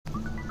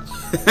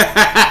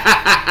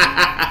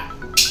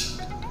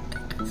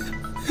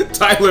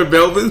Tyler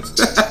Blevins.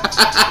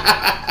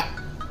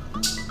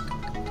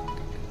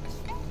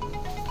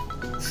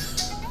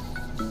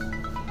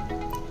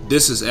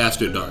 This is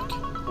After Dark.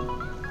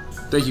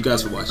 Thank you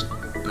guys for watching,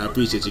 and I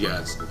appreciate you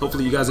guys.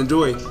 Hopefully you guys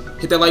enjoy.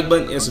 Hit that like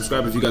button and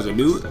subscribe if you guys are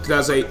new. Can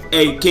I say,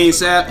 hey,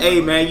 Kingsaf, hey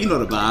man, you know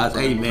the vibes.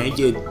 Hey man,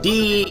 you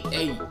dig.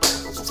 Hey.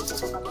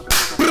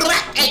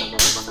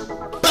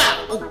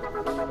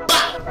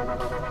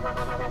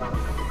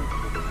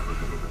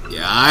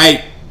 Yeah,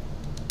 alright.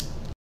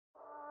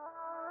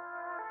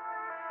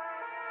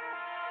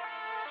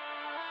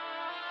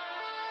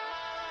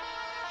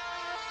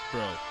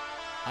 Bro,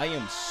 I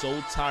am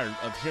so tired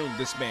of hearing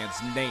this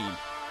man's name.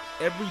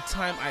 Every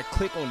time I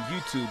click on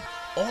YouTube,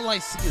 all I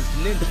see is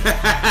Ninja.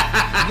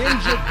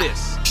 Ninja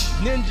this,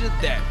 Ninja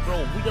that.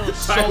 Bro, we are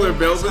so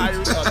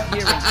tired of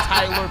hearing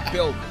Tyler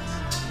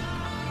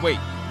Blevins. Wait,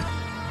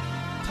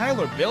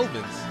 Tyler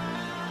Blevins?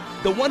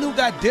 The one who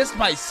got dissed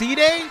by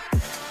C-Day?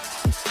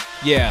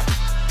 Yeah,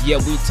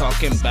 we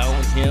talking about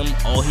him.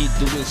 All he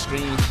do is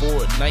stream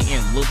Fortnite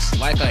and looks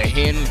like a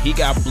hen. He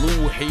got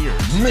blue hair,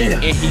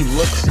 and he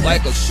looks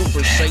like a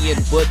Super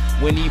Saiyan. But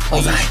when he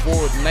plays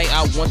Fortnite,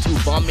 I want to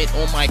vomit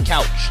on my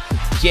couch.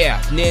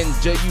 Yeah,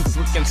 Ninja, you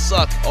freaking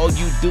suck. All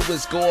you do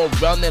is go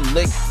around and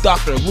lick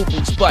Dr.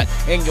 Lupu's butt.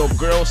 And your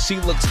girl, she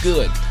looks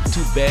good.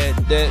 Too bad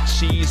that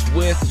she's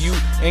with you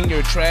and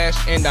you're trash.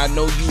 And I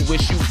know you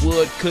wish you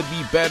would. Could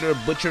be better,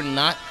 but you're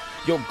not.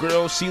 Your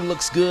girl, she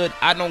looks good.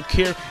 I don't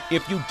care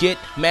if you get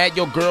mad,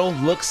 your girl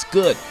looks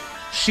good.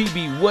 She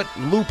be what?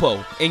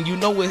 Lupo. And you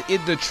know it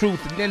is the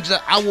truth. Ninja,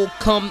 I will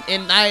come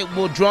and I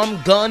will drum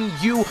gun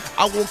you.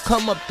 I will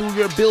come up through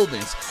your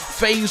buildings,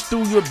 phase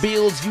through your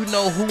builds. You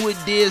know who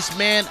it is,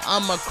 man.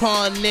 I'm a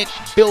chronic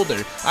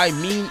builder. I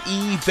mean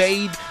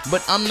evade,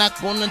 but I'm not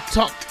gonna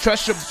talk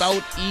trash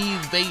about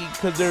evade,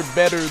 cause they're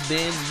better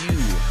than you.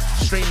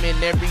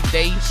 Streaming every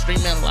day,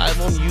 streaming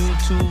live on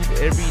YouTube.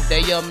 Every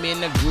day I'm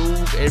in the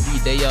groove, every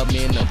day I'm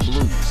in the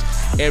blues.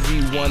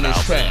 Everyone is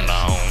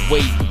trash.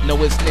 Wait,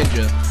 no, it's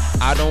Ninja.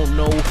 I don't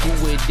know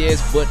who it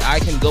is, but I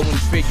can go and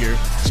figure.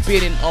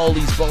 Spitting all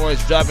these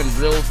bars, driving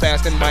real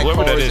fast in my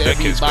cars.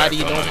 Everybody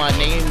know my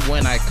name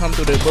when I come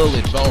to the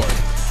bullet bar.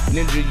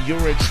 Ninja,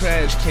 you're a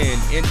trash can,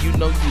 and you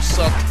know you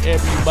suck.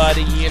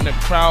 Everybody in the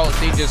crowd,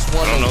 they just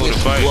want to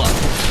wish you luck.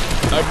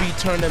 Every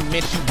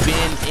tournament you've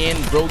been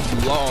in, bro,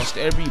 you lost.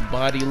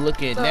 Everybody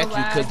looking at you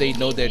because they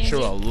know that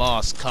you're a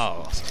lost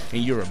cause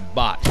and you're a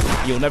bot.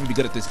 You'll never be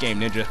good at this game,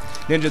 Ninja.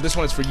 Ninja, this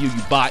one is for you,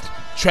 you bot.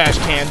 Trash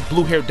can,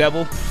 blue hair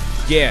devil.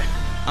 Yeah,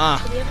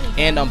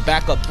 and I'm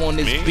back up on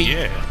this beat.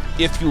 Yeah.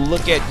 If you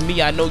look at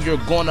me, I know you're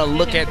gonna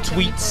look at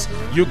tweets.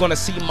 You're gonna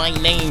see my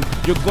name.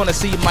 You're gonna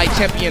see my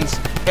champions.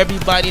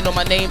 Everybody know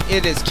my name.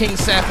 It is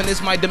Kingsaf and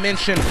it's my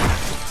dimension.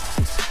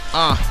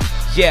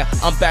 Yeah,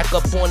 I'm back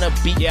up on a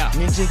beat. Yeah.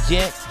 Ninja,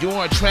 yeah,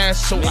 you're trash,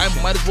 so I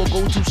might as well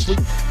go to sleep.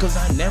 Cause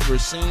I never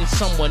seen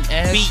someone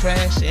as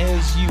trash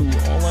as you.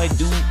 All I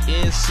do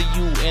is see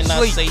you and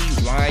I say,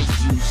 right,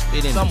 you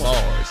spitting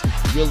bars.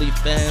 Really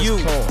fast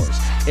cars.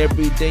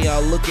 Every day I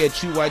look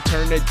at you, I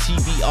turn the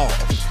TV off.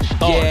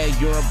 Yeah,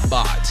 you're a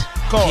bot.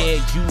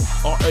 Yeah, you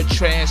are a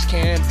trash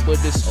can,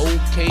 but it's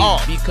okay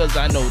because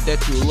I know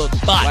that you look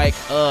like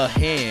a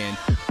hand.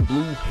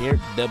 Blue hair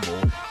devil.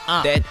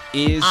 That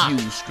is you,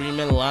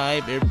 streaming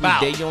live every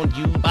day on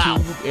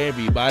YouTube.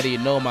 Everybody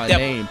know my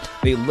name.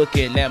 They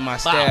looking at my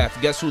staff.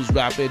 Guess who's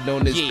rapping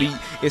on this beat?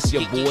 It's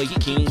your boy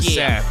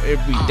Kingsaf.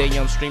 Every day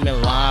I'm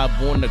streaming live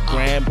on the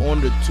gram,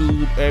 on the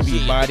tube.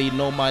 Everybody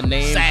know my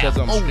name because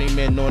I'm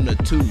streaming on the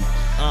tube.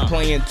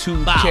 Playing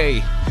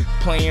 2K,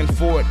 playing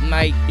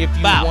Fortnite. If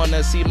you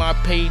wanna see my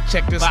page,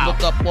 check this.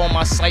 Look up on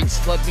my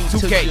sites. Let me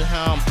tell you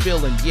how I'm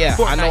feeling. Yeah,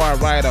 I know I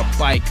ride a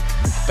bike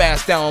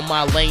fast down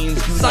my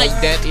lanes. You know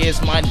that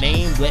is my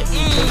name. Let me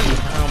tell you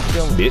how I'm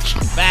feeling. Bitch,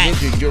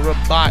 Ninja, you're a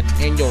bot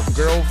and your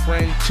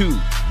girlfriend too.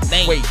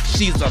 Wait,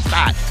 she's a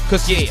bot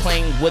because she's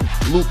playing with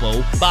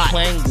Lupo,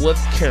 playing with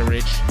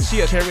Carriage.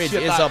 Carriage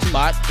is a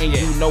bot and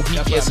you know he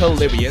is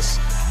hilarious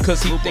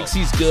because he thinks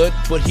he's good,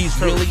 but he's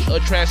really a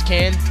trash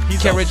can.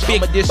 Carriage,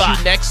 I'ma diss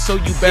you next, so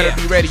you better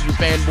be ready, you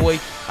fanboy.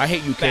 I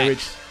hate you,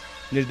 Carriage.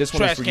 This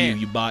one is for you,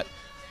 you bot.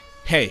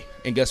 Hey,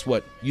 and guess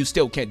what? You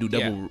still can't do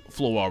double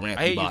floor wall ramp.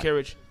 I hate you,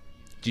 Carriage.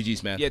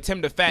 GG's, man. Yeah,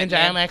 Tim the Fat.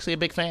 Ninja, I'm actually a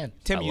big fan.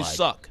 Tim, you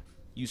suck.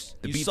 You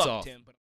suck, Tim.